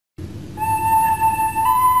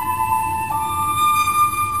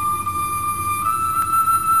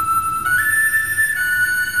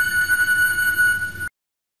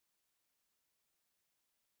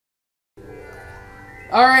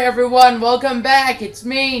Alright everyone, welcome back. It's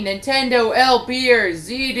me, Nintendo LPer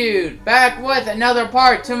Z-Dude, back with another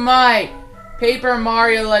part to my Paper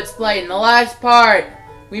Mario Let's Play. In the last part,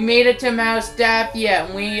 we made it to Moustaphia,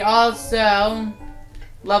 and we also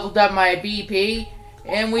leveled up my BP,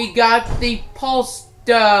 and we got the Pulse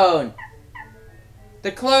Stone.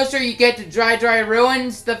 The closer you get to Dry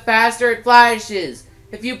Ruins, the faster it flashes.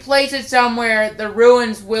 If you place it somewhere, the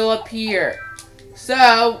ruins will appear.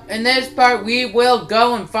 So, in this part, we will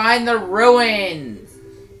go and find the ruins.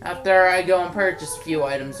 After I go and purchase a few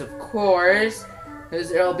items, of course,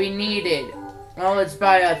 because it'll be needed. Well, let's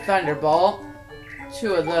buy a Thunderbolt.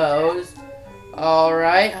 2 of those.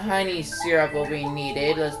 Alright, honey syrup will be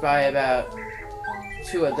needed. Let's buy about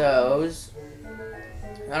 2 of those.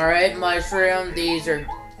 Alright, mushroom. These are...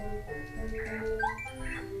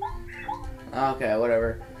 okay,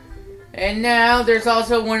 whatever. And now, there's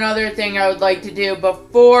also one other thing I would like to do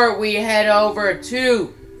before we head over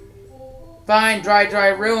to find Dry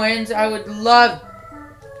Ruins. I would love...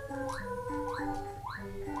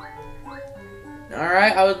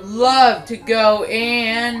 alright, I would love to go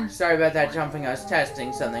and... sorry about that jumping, I was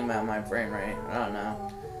testing something about my frame rate. I don't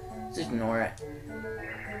know. Just ignore it.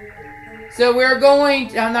 So we're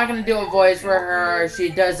going... I'm not going to do a voice for her. She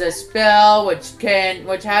does a spell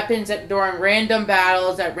which happens during random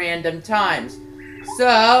battles at random times.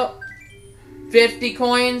 So 50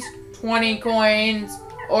 coins, 20 coins,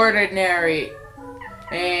 ordinary,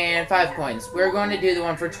 and 5 coins. We're going to do the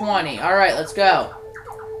one for 20. Alright, let's go.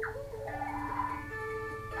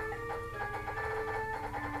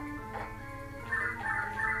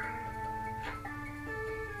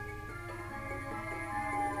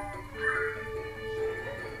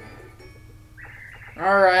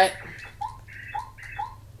 Alright.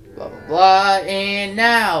 Blah, blah, blah. And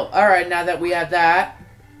now, alright, now that we have that,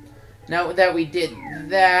 now that we did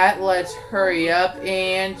that, let's hurry up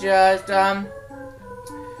and just,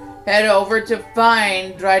 head over to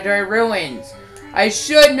find Dry Ruins. I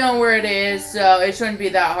should know where it is, so it shouldn't be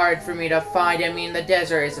that hard for me to find. I mean, the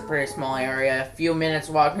desert is a pretty small area. A few minutes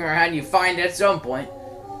walking around, you find it at some point.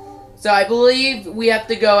 So I believe we have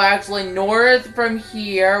to go actually north from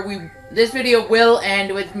here. This video will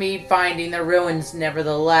end with me finding the ruins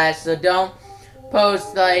nevertheless, so don't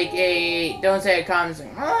post like don't say a comment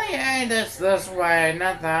saying, oh yeah, this way,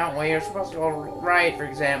 not that way, you're supposed to go right, for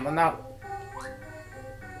example. No.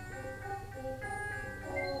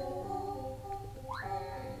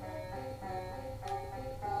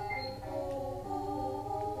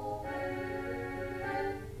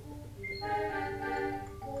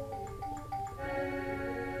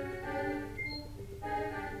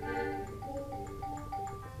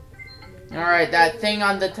 Alright, that thing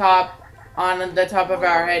on the top of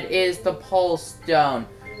our head is the Pulse Stone.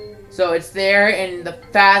 So it's there, and the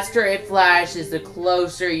faster it flashes, the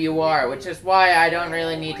closer you are, which is why I don't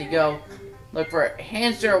really need to go look for a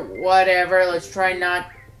hamster or whatever. Let's try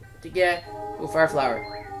not to get... ooh, fire flower.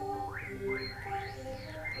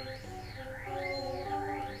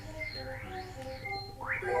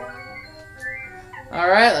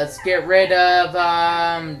 Alright, let's get rid of,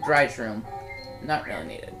 Dry Shroom. Not really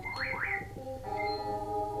needed.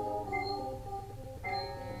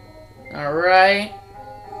 Alright.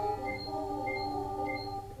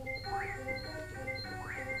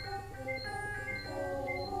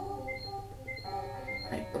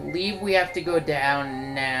 I believe we have to go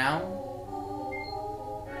down now.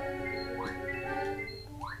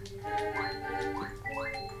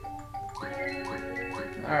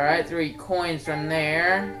 Alright, 3 coins from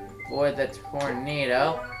there. Avoid the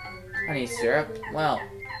tornado. Honey syrup. Well,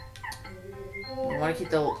 I want to keep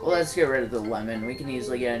the... let's get rid of the lemon. We can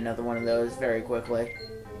easily get another one of those very quickly.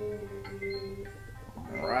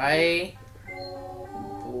 Alright.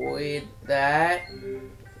 Avoid that.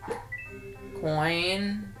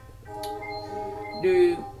 Coin.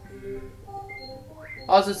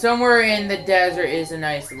 Also, somewhere in the desert is a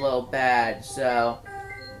nice little badge, so...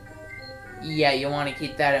 yeah, you want to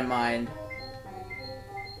keep that in mind.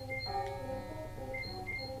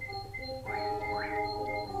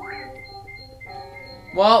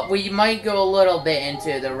 Well, we might go a little bit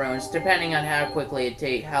into the ruins, depending on how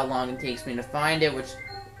long it takes me to find it, which...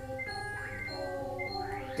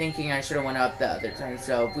 thinking I should have went up the other time.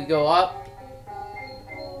 So, if we go up...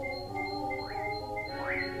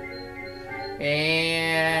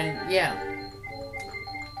 and... yeah.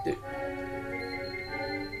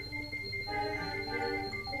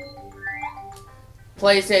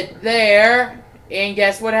 Place it there, and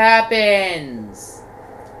guess what happens?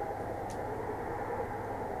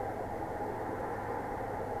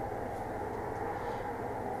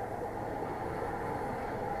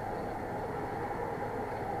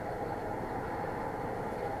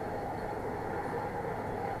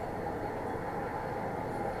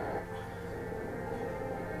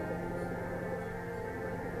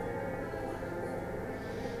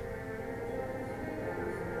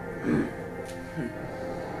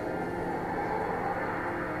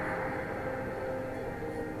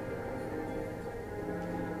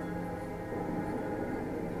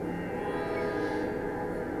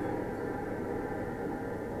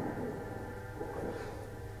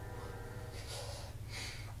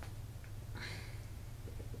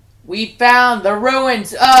 We found the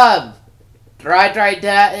ruins of Dry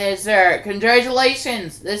Desert.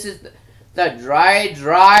 Congratulations! This is the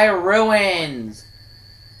Dry Ruins.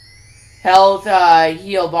 Health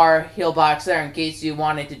heal box there in case you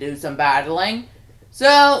wanted to do some battling.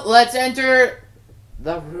 So let's enter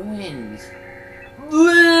the ruins.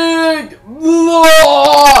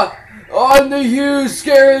 I'm the huge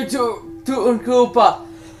scary Koopa.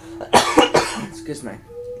 Excuse me.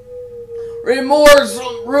 Remorseless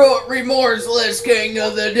king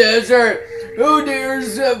of the desert, who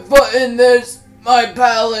dares set foot in this, my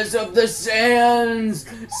palace of the sands?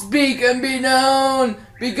 Speak and be known,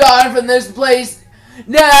 be gone from this place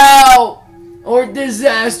now, or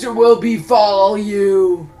disaster will befall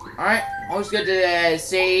you. Alright, always good to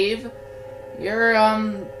save. You're,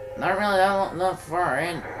 not really that far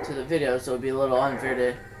into the video, so it'd be a little unfair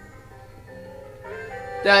to...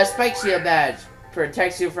 The Spike Shield badge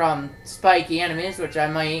protects you from spiky enemies, which I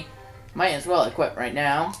might as well equip right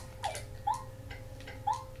now.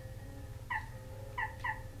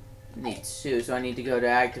 Need two, so I need to go to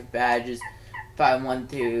active badges. If I want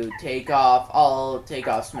to take off, I'll take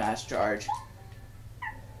off Smash Charge.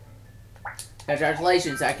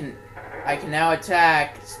 Congratulations, I can now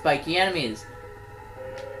attack spiky enemies.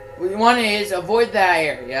 What you want is avoid that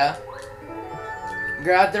area.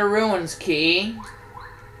 Grab the ruins key.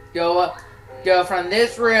 Go from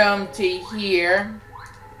this room to here.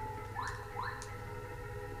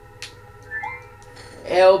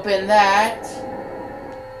 Open that.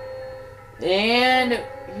 And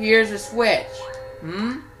here's a switch.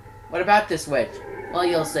 What about this switch? Well,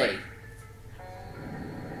 you'll see.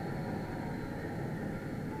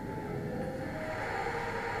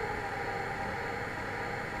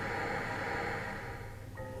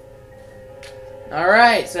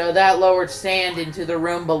 Alright, so that lowered sand into the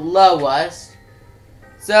room below us.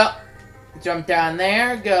 So, jump down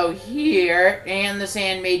there, go here, and the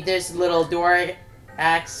sand made this little door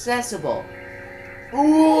accessible.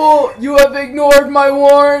 Ooh, you have ignored my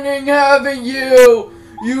warning, haven't you?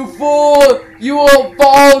 You fool! You will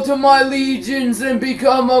fall to my legions and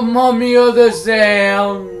become a mummy of the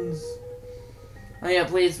sands. Oh yeah,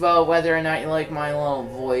 please vote whether or not you like my little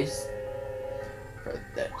voice for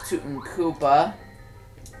the Tootin' Koopa.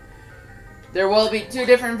 There will be 2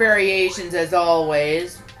 different variations as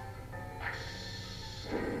always.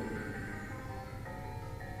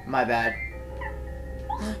 My bad.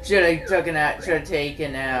 Should have taken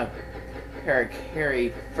out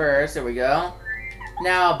Harry first. There we go.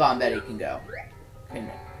 Now Bombetti can go.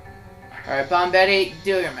 Alright, Bombetti,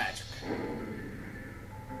 do your magic.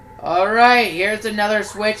 Alright, here's another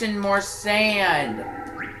switch and more sand.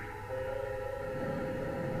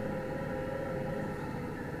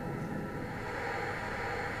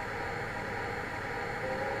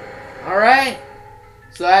 Alright,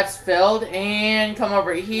 so that's filled, and come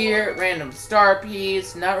over here, random star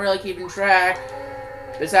piece, not really keeping track.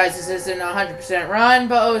 Besides, this isn't a 100% run,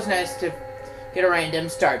 but it was nice to get a random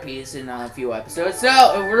star piece in a few episodes.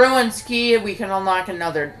 So, Ruins Key, we can unlock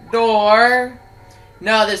another door.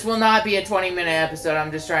 No, this will not be a 20-minute episode,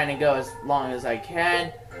 I'm just trying to go as long as I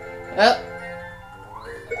can. Oh.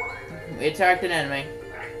 We attacked an enemy.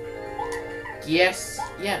 Yes,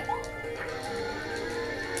 yeah.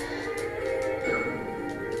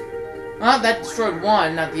 Oh, that destroyed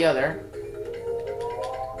one, not the other.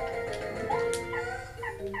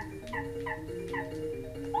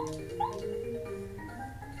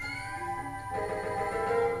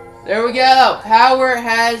 There we go! Power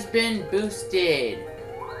has been boosted.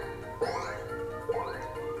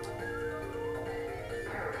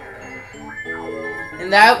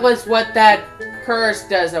 And that was what that curse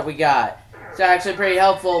does that we got. It's actually pretty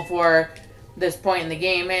helpful for this point in the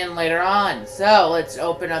game and later on. So, let's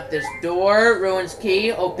open up this door. Ruins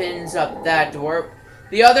Key opens up that door.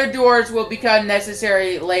 The other doors will become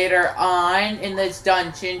necessary later on in this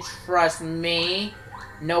dungeon, trust me.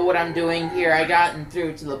 Know what I'm doing here. I gotten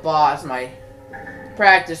through to the boss, my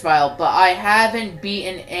practice file, but I haven't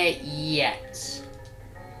beaten it yet.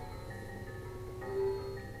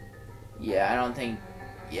 Yeah, I don't think...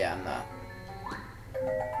 Yeah, I'm not.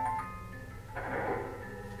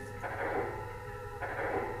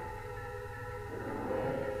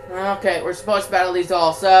 Okay, we're supposed to battle these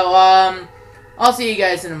all, so, I'll see you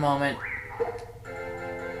guys in a moment.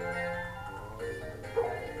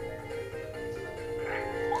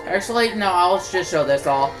 Actually, no, I'll just show this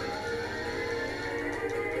all.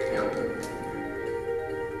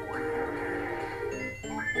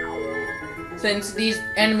 Since these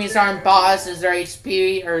enemies aren't bosses, their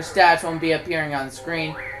HP or stats won't be appearing on the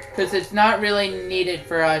screen, because it's not really needed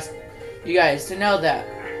for us, you guys, to know that.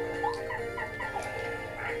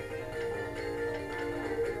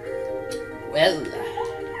 Well,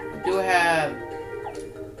 I do have...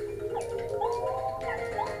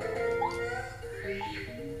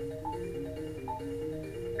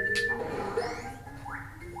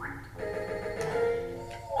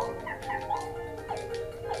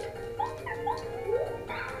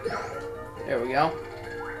 There we go.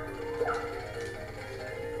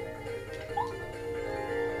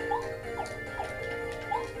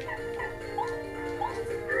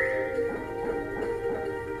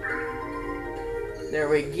 There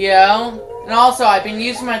we go. And also, I've been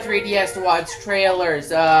using my 3DS to watch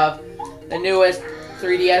trailers of the newest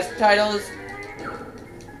 3DS titles.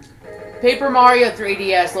 Paper Mario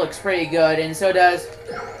 3DS looks pretty good, and so does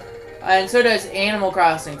Animal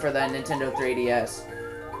Crossing for the Nintendo 3DS.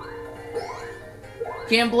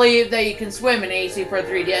 Can't believe that you can swim in AC for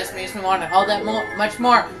 3DS. Makes me want all that much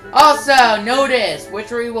more. Also, notice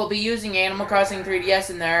Witchery will be using Animal Crossing 3DS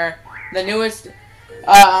in the newest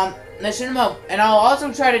Machinima. And I'll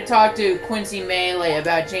also try to talk to Quincy Melee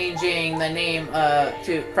about changing the name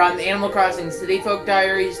from Animal Crossing City Folk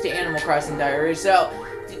Diaries to Animal Crossing Diaries. So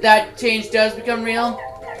if that change does become real,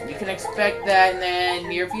 you can expect that in the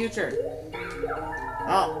near future.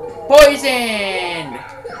 Oh, poisoned!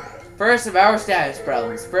 First of our status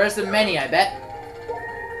problems. First of many, I bet.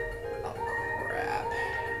 Oh, crap.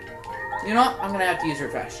 You know what? I'm gonna have to use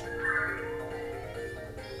Refresh.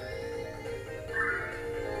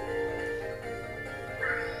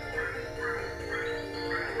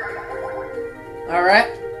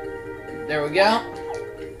 Alright. There we go.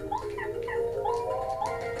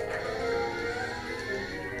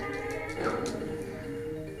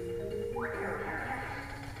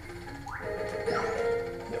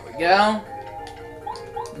 Go.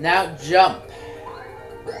 Now jump.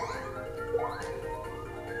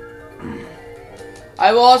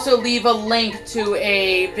 I will also leave a link to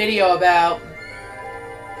a video about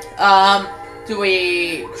to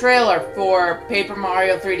a trailer for Paper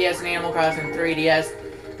Mario 3DS and Animal Crossing 3DS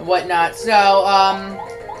and whatnot. So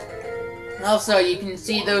also you can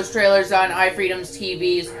see those trailers on iFreedom's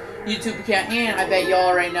TV's YouTube account, and I bet you all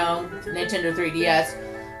already know Nintendo 3DS.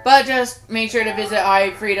 But just make sure to visit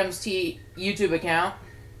iFreedom's YouTube account,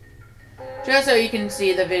 just so you can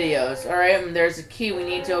see the videos. Alright, and there's a key. We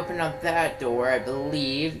need to open up that door, I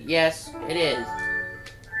believe. Yes, it is.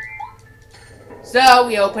 So,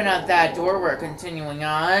 we open up that door. We're continuing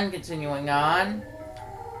on.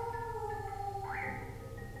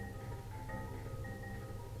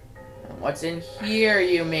 What's in here,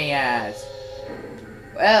 you may ask?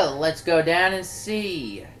 Well, let's go down and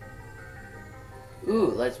see.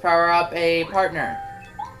 Ooh, let's power up a partner.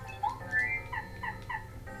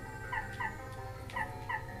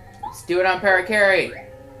 Let's do it on Parakarry.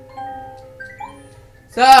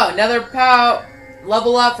 So, another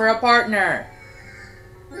level up for a partner.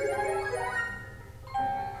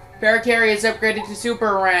 Parakarry is upgraded to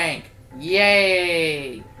super rank.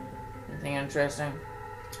 Yay! Anything interesting?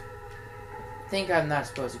 I think I'm not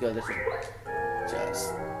supposed to go this way.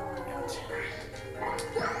 Just...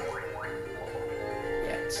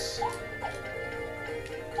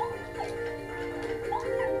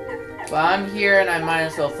 Well, I'm here and I might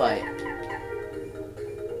as well fight.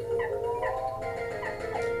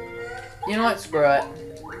 You know what? Screw it.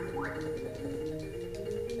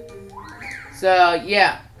 So,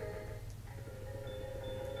 yeah.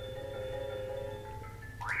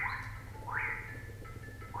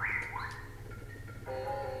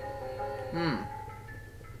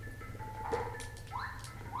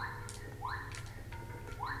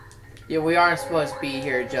 Yeah, we aren't supposed to be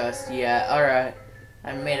here just yet. Alright.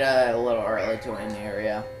 I made it a little early to an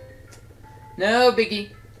area. No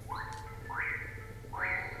biggie.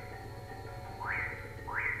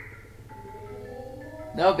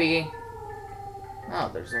 No biggie. Oh,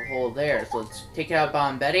 there's a hole there. So let's take out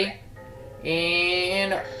Bomb Betty.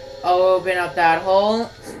 And open up that hole.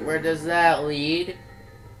 Where does that lead?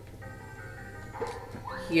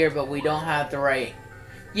 Here, but we don't have the right...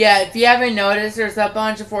 Yeah, if you haven't noticed, there's a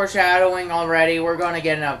bunch of foreshadowing already. We're going to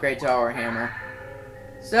get an upgrade to our hammer.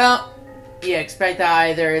 So, yeah, expect that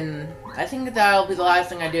either in... I think that'll be the last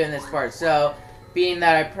thing I do in this part. So, being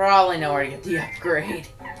that I probably know where to get the upgrade.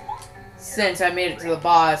 Since I made it to the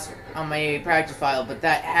boss on my practice file, but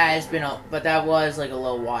that has been but that was like a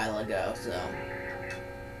little while ago, so.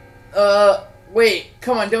 Wait,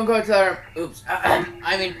 come on, don't go to that. Oops.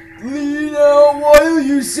 I mean, lean out while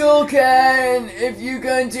you still can. If you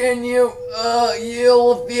continue,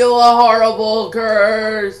 you'll feel a horrible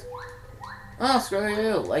curse. Oh, screw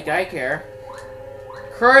you. Like I care.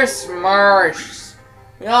 Curse Marsh.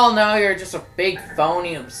 We all know you're just a big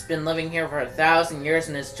phony who's been living here for 1,000 years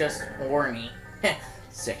and is just horny.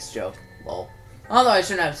 Sex joke. Lol. Although I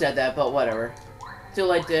shouldn't have said that, but whatever. Too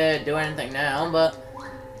late to do anything now, but...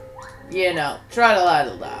 You know,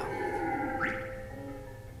 tra-la-la-la-la.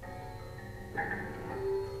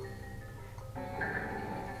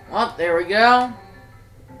 Well, there we go.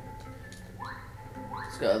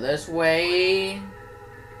 Let's go this way.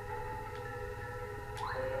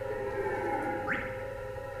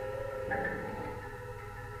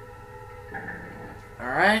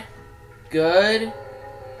 Alright. Good.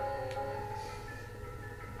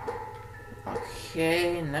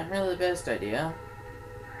 Okay, not really the best idea.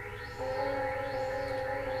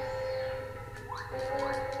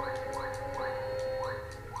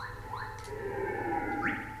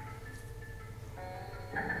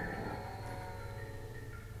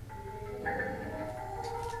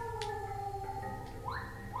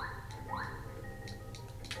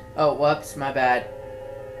 Oh, whoops, my bad.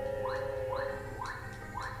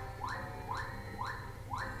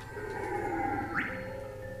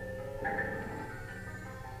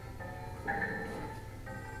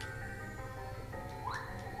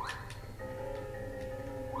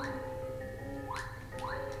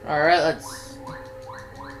 Alright, let's...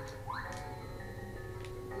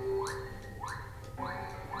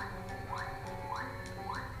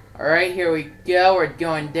 Alright, here we go. We're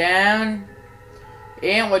going down.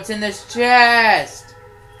 And what's in this chest?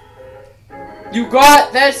 You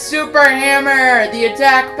got that super hammer! The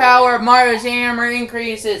attack power of Mario's hammer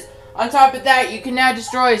increases. On top of that, you can now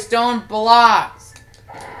destroy stone blocks.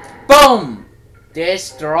 Boom!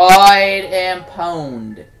 Destroyed and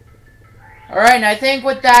pwned. Alright, and I think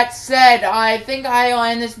with that said, I think I'll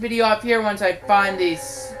end this video off here once I find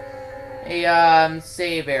this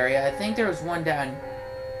save area. I think there was one down...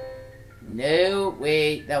 No,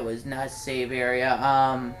 wait, that was not a save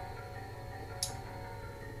area.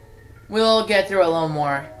 We'll get through a little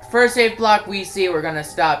more. First save block we see, we're gonna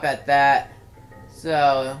stop at that.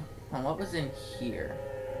 So, what was in here?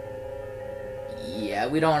 Yeah,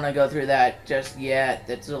 we don't want to go through that just yet.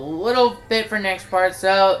 That's a little bit for next part,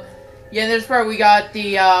 so... Yeah, this part we got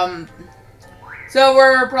the, So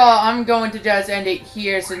I'm going to just end it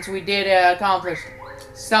here since we did accomplish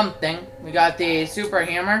something. We got the super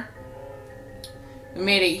hammer. We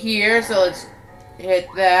made it here, so let's hit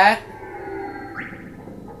that.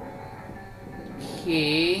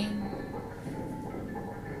 Key.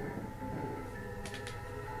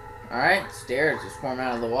 Alright, stairs just form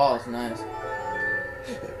out of the walls. Nice.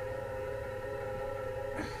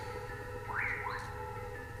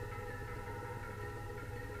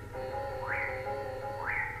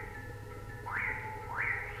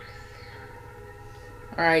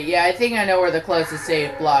 Alright, yeah, I think I know where the closest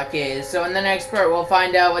save block is. So in the next part, we'll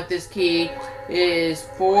find out what this key is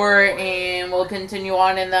for, and we'll continue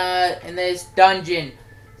on in this dungeon,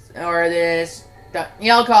 or this,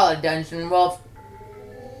 yeah, I'll call it dungeon. We'll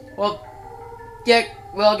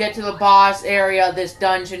get to the boss area of this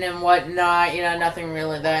dungeon and whatnot. You know, nothing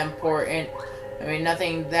really that important. I mean,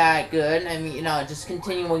 nothing that good. I mean, you know, just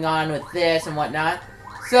continuing on with this and whatnot.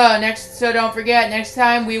 So don't forget, next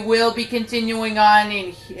time we will be continuing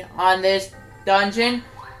on this dungeon,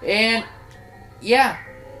 and yeah.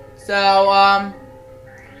 So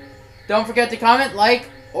don't forget to comment, like,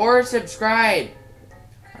 or subscribe.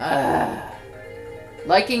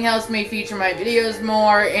 Liking helps me feature my videos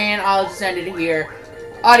more, and I'll just end it here.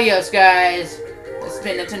 Adios, guys. This has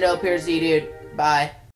been Nintendo LPR Z Dude. Bye.